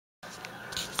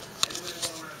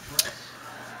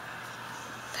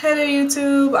Hey there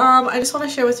YouTube. I just want to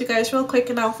share with you guys real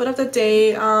quick an outfit of the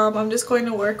day. I'm just going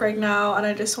to work right now and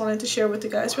I just wanted to share with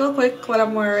you guys real quick what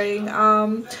I'm wearing.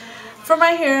 For my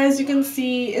hair, as you can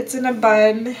see, it's in a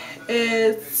bun.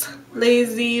 It's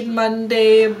lazy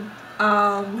Monday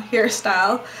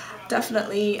hairstyle,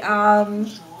 definitely.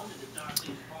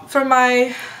 For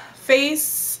my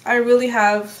face, I really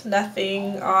have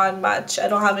nothing on much. I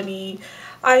don't have any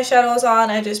eyeshadows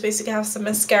on. I just basically have some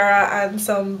mascara and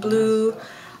some blue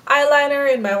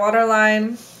eyeliner in my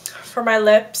waterline. For my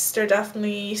lips, they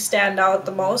definitely stand out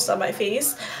the most on my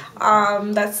face.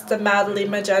 That's the Madly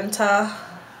Magenta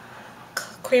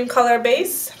cream color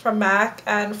base from MAC,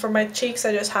 and for my cheeks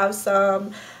I just have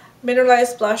some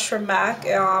mineralized blush from MAC.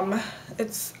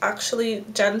 It's actually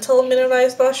gentle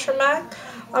mineralized blush from MAC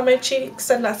on my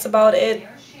cheeks, and that's about it.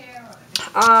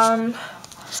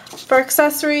 For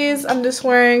accessories, I'm just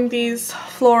wearing these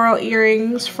floral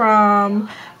earrings from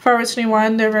Forever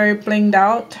 21. They're very blinged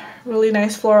out, really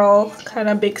nice floral kind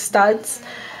of big studs.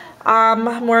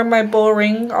 I'm wearing my bow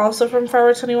ring also from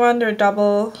Forever 21. They're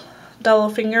double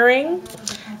finger ring.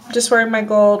 I'm just wearing my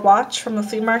gold watch from the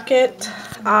flea market.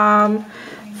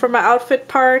 For my outfit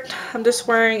part, I'm just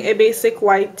wearing a basic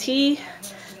white tee.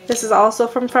 This is also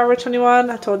from Forever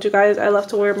 21. I told you guys I love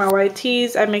to wear my white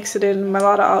tees. I mix it in a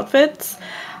lot of outfits.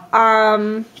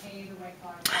 And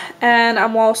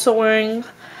I'm also wearing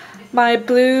my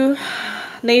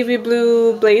navy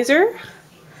blue blazer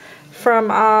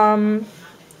from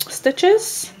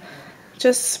Stitches.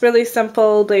 Just really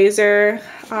simple blazer.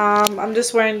 I'm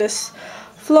just wearing this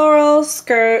floral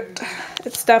skirt.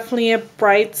 It's definitely a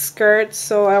bright skirt,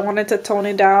 so I wanted to tone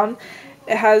it down.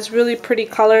 It has really pretty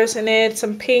colors in it,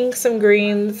 some pinks, some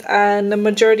greens, and the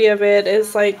majority of it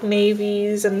is like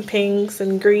navies and pinks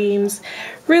and greens.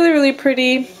 Really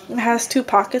pretty. It has two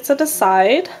pockets at the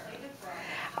side.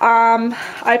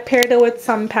 I paired it with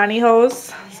some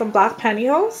pantyhose, some black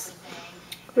pantyhose.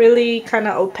 Really kind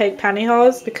of opaque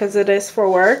pantyhose because it is for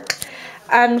work.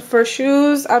 And for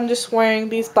shoes, I'm just wearing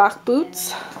these black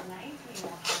boots.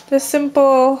 The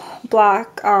simple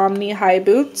black knee-high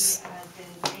boots.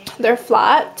 They're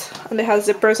flat and they have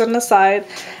zippers on the side,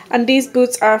 and these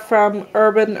boots are from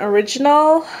Urban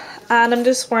Original, and I'm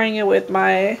just wearing it with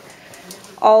my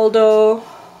Aldo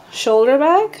shoulder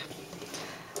bag.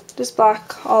 This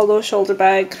black Aldo shoulder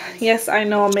bag. Yes, I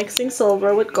know I'm mixing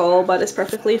silver with gold, but it's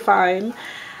perfectly fine.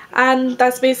 And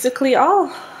that's basically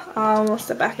all. I'll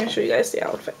step back and show you guys the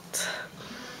outfit.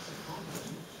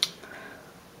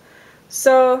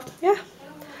 So yeah,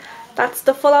 that's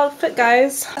the full outfit,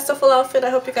 guys. That's the full outfit. I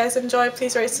hope you guys enjoy.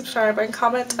 Please rate, subscribe, and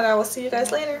comment, and I will see you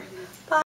guys later.